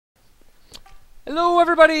Hello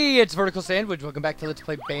everybody, it's VerticalSandwich. Welcome back to Let's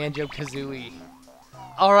Play Banjo-Kazooie.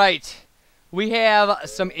 Alright, we have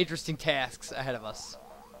some interesting tasks ahead of us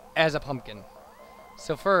as a pumpkin.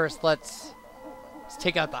 So first, let's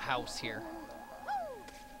take out the house here.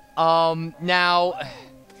 Now,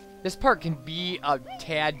 this part can be a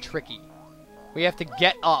tad tricky. We have to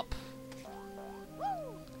get up.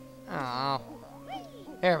 Oh,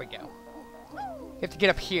 there we go. We have to get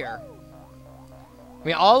up here. I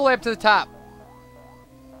mean, all the way up to the top.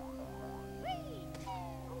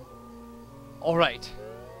 All right,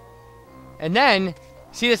 and then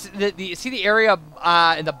see this. See the area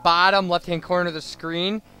in the bottom left-hand corner of the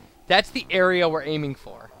screen. That's the area we're aiming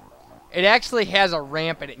for. It actually has a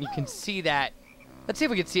ramp in it, and you can see that. Let's see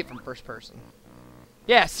if we can see it from first person.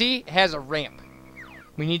 Yeah, see, it has a ramp.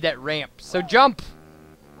 We need that ramp. So jump.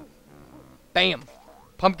 Bam.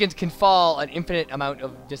 Pumpkins can fall an infinite amount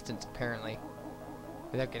of distance, apparently,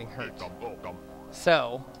 without getting hurt.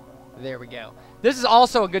 So. There we go. This is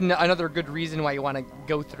also another good reason why you want to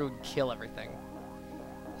go through and kill everything.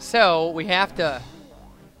 So, we have to...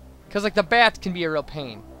 Because, like, the bats can be a real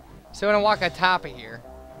pain. So, we're going to walk on top of here.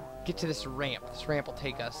 Get to this ramp. This ramp will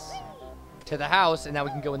take us to the house, and now we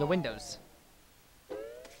can go in the windows.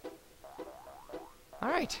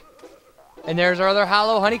 Alright. And there's our other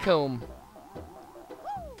hollow honeycomb.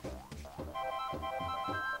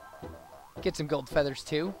 Get some gold feathers,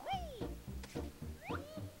 too.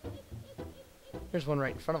 There's one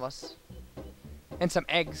right in front of us. And some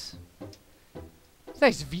eggs. It's a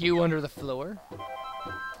nice view under the floor.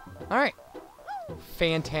 Alright.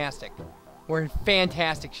 Fantastic. We're in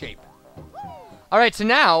fantastic shape. Alright, so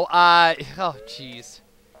now, oh, jeez.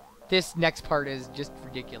 This next part is just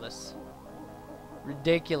ridiculous.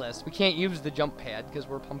 Ridiculous. We can't use the jump pad because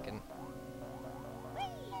we're a pumpkin.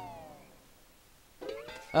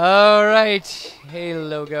 Alright. Hey,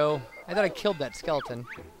 logo. I thought I killed that skeleton.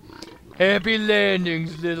 Happy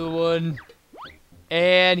landings, little one.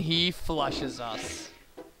 And he flushes us.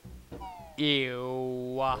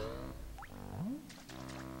 Ew.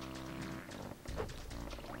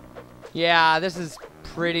 Yeah, this is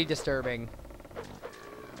pretty disturbing.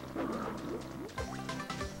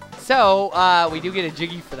 So, we do get a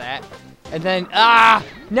Jiggy for that. And then,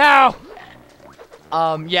 no!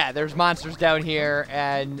 Yeah, there's monsters down here,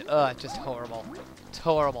 and, just horrible. It's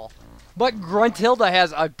horrible. But Gruntilda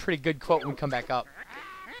has a pretty good quote when we come back up.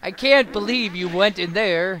 I can't believe you went in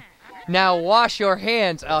there. Now wash your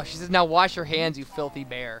hands. Oh, she says, now wash your hands, you filthy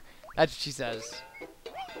bear. That's what she says.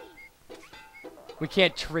 We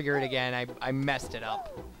can't trigger it again. I messed it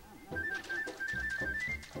up.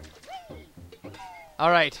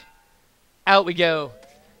 Alright. Out we go.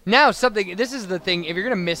 Now something, this is the thing, if you're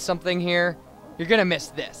going to miss something here, you're going to miss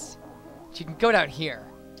this. So you can go down here.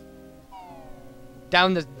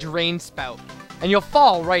 Down the drain spout, and you'll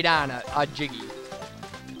fall right on a Jiggy.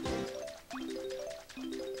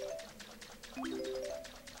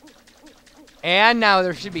 And now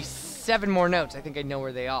there should be 7 more notes. I think I know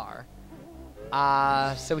where they are.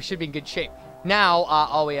 So we should be in good shape. Now,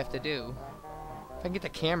 all we have to do... If I can get the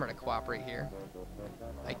camera to cooperate here.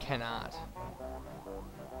 I cannot.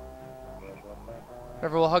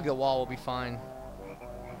 Whatever, we'll hug the wall, we'll be fine.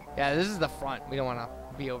 Yeah, this is the front. We don't want to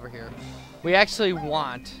be over here. We actually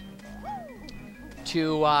want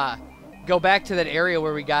to go back to that area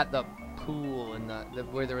where we got the pool and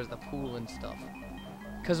where there was the pool and stuff.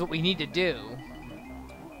 Because what we need to do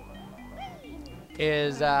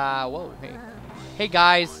is whoa, hey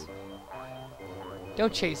guys,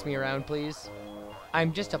 don't chase me around, please.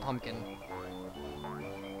 I'm just a pumpkin.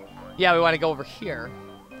 Yeah, we want to go over here.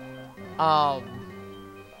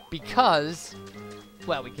 Because,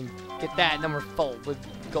 well, we can get that, and then we're full with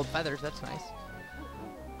gold feathers. That's nice.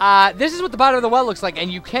 This is what the bottom of the well looks like,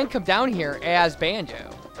 and you can come down here as Banjo.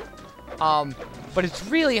 But it's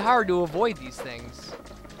really hard to avoid these things.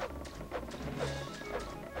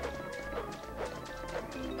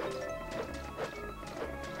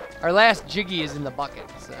 Our last Jiggy is in the bucket,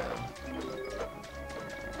 so...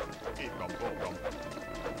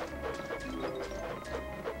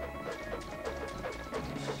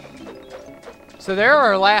 So there are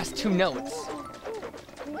our last 2 notes.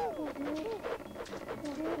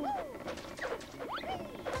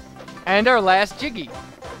 And our last Jiggy.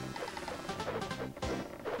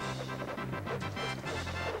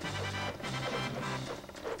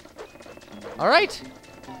 Alright.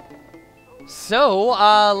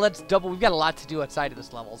 So, let's double. We've got a lot to do outside of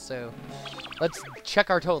this level, so let's check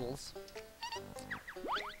our totals.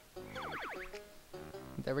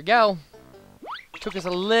 There we go. Took us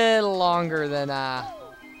a little longer than the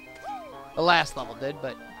last level did,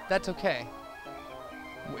 but that's okay.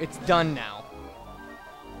 It's done now.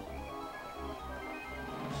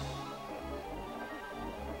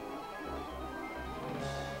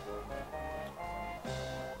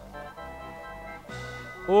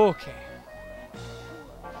 Okay.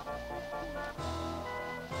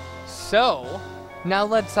 So, now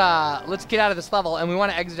let's get out of this level, and we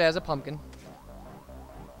want to exit as a pumpkin.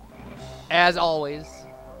 As always.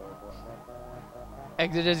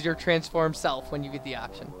 Exit as your transformed self when you get the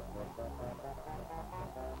option.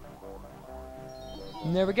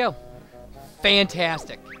 And there we go.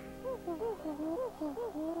 Fantastic.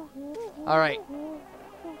 Alright.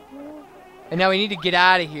 And now we need to get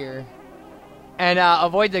out of here. And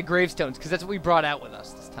avoid the gravestones, because that's what we brought out with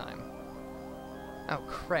us this time. Oh,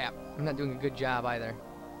 crap. I'm not doing a good job either.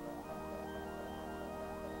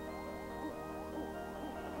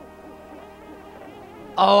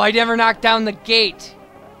 Oh, I never knocked down the gate.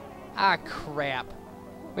 Ah, crap.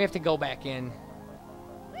 We have to go back in.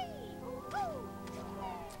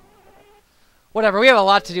 Whatever, we have a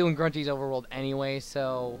lot to do in Grunty's overworld anyway,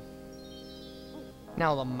 so...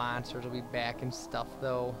 Now the monsters will be back and stuff,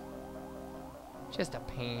 though. Just a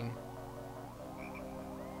pain.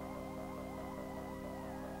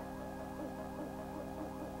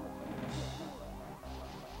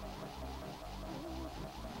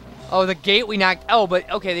 Oh, the gate we knocked... Oh, but,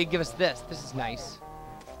 okay, they give us this. This is nice.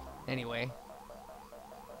 Anyway.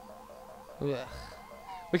 Ugh.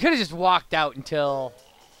 We could have just walked out until...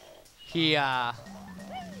 He,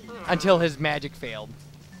 until his magic failed.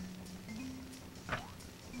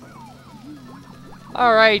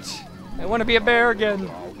 Alright. I want to be a bear again.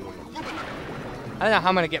 I don't know how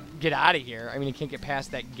I'm going to get out of here. I mean, I can't get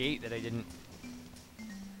past that gate that I didn't...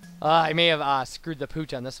 I may have screwed the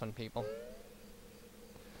pooch on this one, people.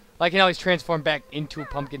 I can always transform back into a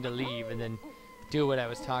pumpkin to leave and then do what I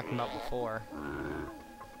was talking about before.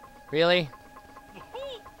 Really?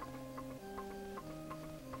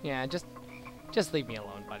 Yeah, just leave me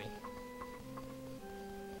alone, buddy.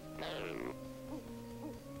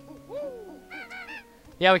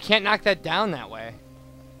 Yeah, we can't knock that down that way.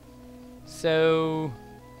 So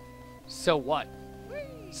what?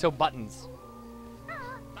 So buttons.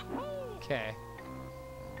 Okay.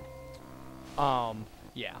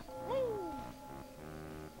 Yeah.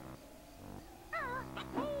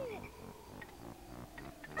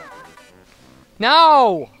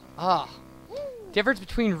 No! Ah. Difference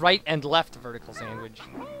between right and left vertical sandwich.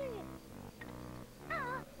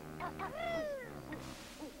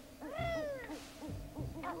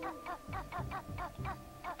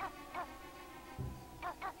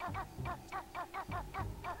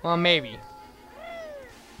 Well, maybe.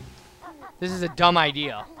 This is a dumb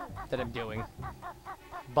idea that I'm doing.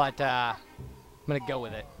 But, I'm gonna go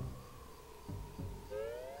with it.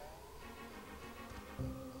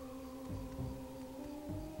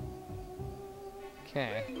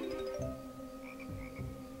 Okay.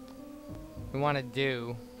 We want to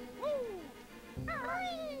do...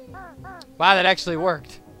 Wow, that actually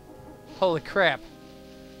worked. Holy crap.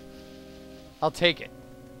 I'll take it.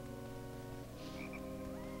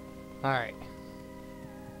 Alright.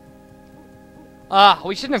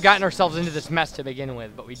 We shouldn't have gotten ourselves into this mess to begin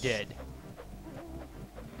with, but we did.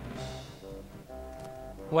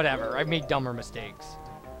 Whatever, I've made dumber mistakes.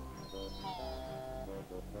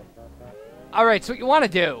 Alright, so what you want to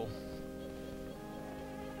do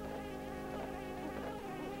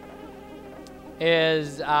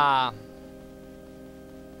is, yeah,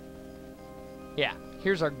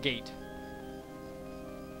 here's our gate.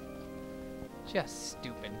 Just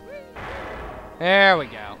stupid. There we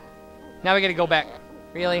go. Now we gotta go back.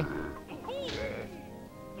 Really?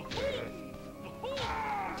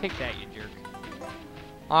 Take that, you jerk.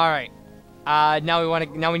 Alright.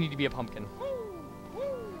 Now we need to be a pumpkin.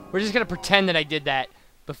 We're just gonna pretend that I did that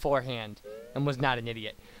beforehand and was not an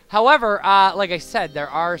idiot. However, like I said, there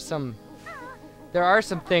are some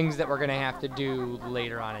things that we're gonna have to do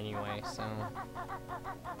later on anyway, so.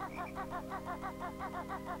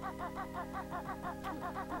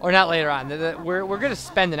 Or not later on. We're gonna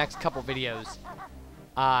spend the next couple videos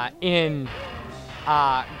in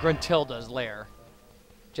Gruntilda's lair,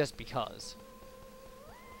 just because.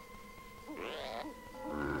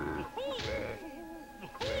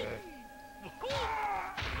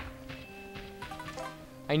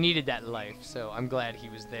 I needed that life, so I'm glad he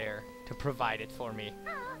was there to provide it for me.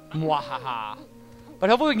 Mwahaha. But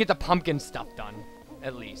hopefully we can get the pumpkin stuff done,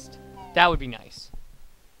 at least. That would be nice.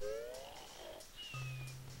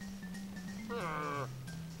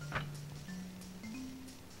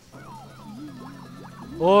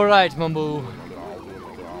 Alright, Mumbo.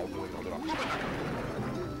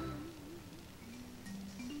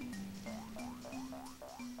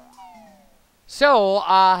 So,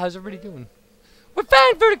 how's everybody doing? We're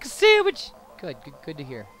fine, VerticalSandwich! Good to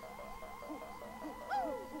hear.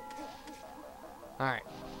 Alright.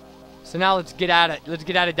 So now let's get out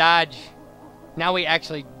of Dodge. Now we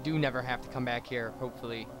actually do never have to come back here,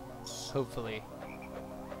 hopefully. Hopefully.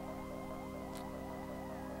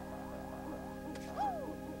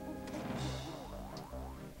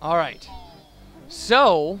 Alright.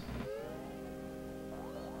 So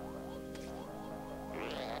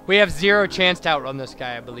we have 0 chance to outrun this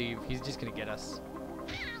guy, I believe. He's just gonna get us.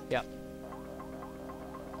 Yep.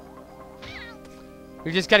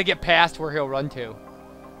 We just gotta get past where he'll run to.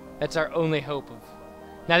 That's our only hope of.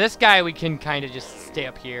 Now this guy we can kind of just stay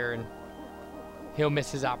up here and he'll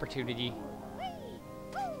miss his opportunity.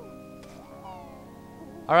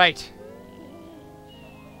 Alright.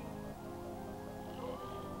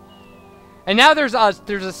 And now there's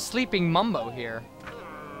a sleeping Mumbo here.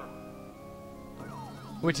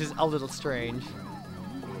 Which is a little strange.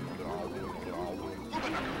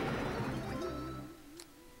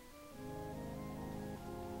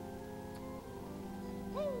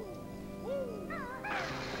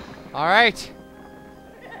 Alright.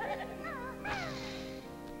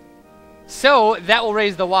 So, that will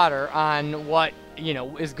raise the water on what, you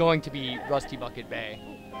know, is going to be Rusty Bucket Bay.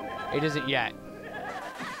 It isn't yet.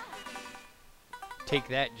 Take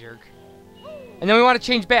that, jerk. And then we want to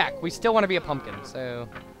change back. We still want to be a pumpkin, so.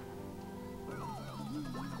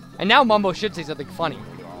 And now Mumbo should say something funny.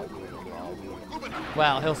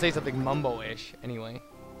 Well, he'll say something Mumbo-ish, anyway.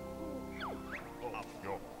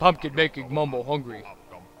 Pumpkin making Mumbo hungry.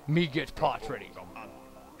 Me get pot ready.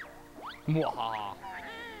 Mwahaha.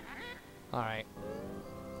 Alright.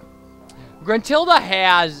 Gruntilda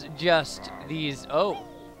has just these. Oh.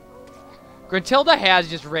 Gruntilda has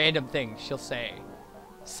just random things she'll say.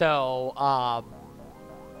 So,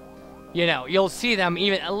 you know, you'll see them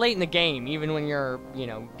even late in the game, even when you're, you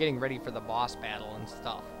know, getting ready for the boss battle and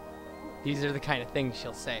stuff. These are the kind of things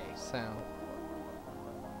she'll say, so.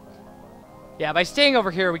 Yeah, by staying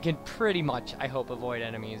over here, we can pretty much, I hope, avoid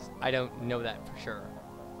enemies. I don't know that for sure.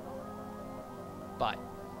 But.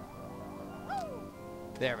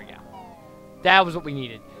 There we go. That was what we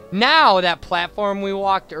needed. Now, that platform we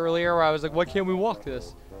walked earlier, where I was like, why can't we walk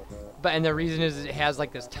this? But, and the reason is it has,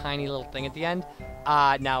 like, this tiny little thing at the end.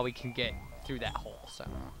 Now we can get through that hole, so.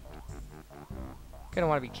 Gonna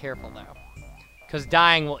want to be careful, though. Because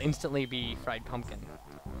dying will instantly be fried pumpkin.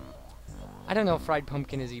 I don't know if fried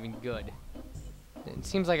pumpkin is even good. It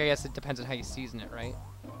seems like, I guess, it depends on how you season it, right?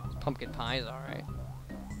 Pumpkin pie is alright.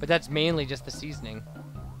 But that's mainly just the seasoning.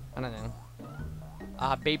 I don't know.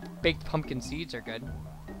 Baked pumpkin seeds are good.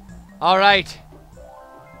 Alright!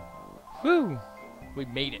 Whew! We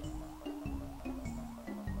made it.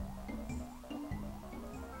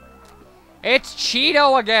 It's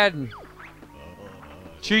Cheeto again!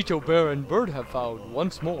 Cheeto Bear and Bird have found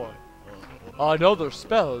once more. Another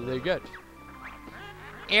spell they get.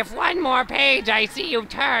 If one more page I see you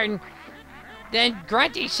turn, then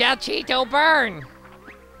Grunty shall Cheeto burn.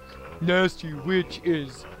 Nasty witch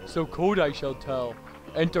is, so code I shall tell.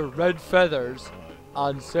 Enter red feathers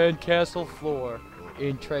on sandcastle floor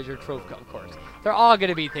in Treasure Trove Cove. Of course, they're all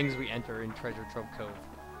gonna be things we enter in Treasure Trove Cove.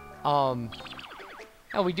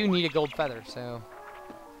 Oh, we do need a gold feather, so.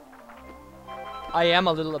 I am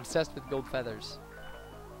a little obsessed with gold feathers.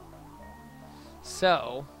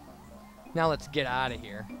 So, now let's get out of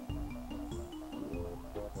here.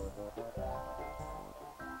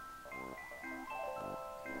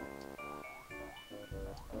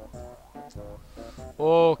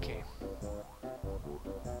 Okay.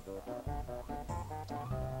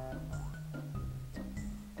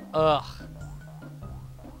 Ugh.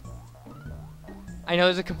 I know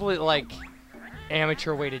there's a complete, like,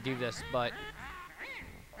 amateur way to do this, but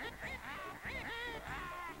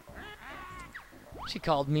she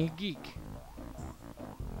called me a geek.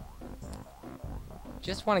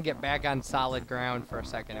 Just want to get back on solid ground for a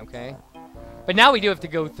second, okay? But now we do have to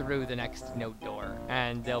go through the next node door,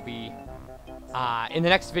 and there'll be, in the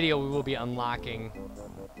next video we will be unlocking,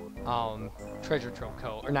 Treasure Trove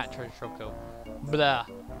Cove, or not Treasure Trove Cove, blah,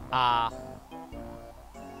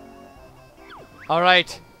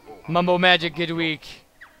 alright, Mumbo Magic, good week.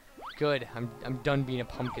 Good, I'm done being a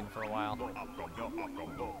pumpkin for a while.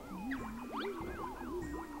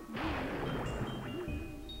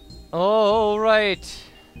 Alright.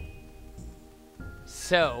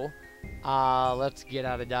 So, let's get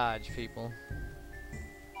out of Dodge, people.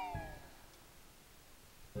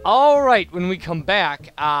 Alright, when we come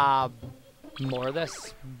back, more of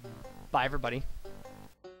this. Bye, everybody.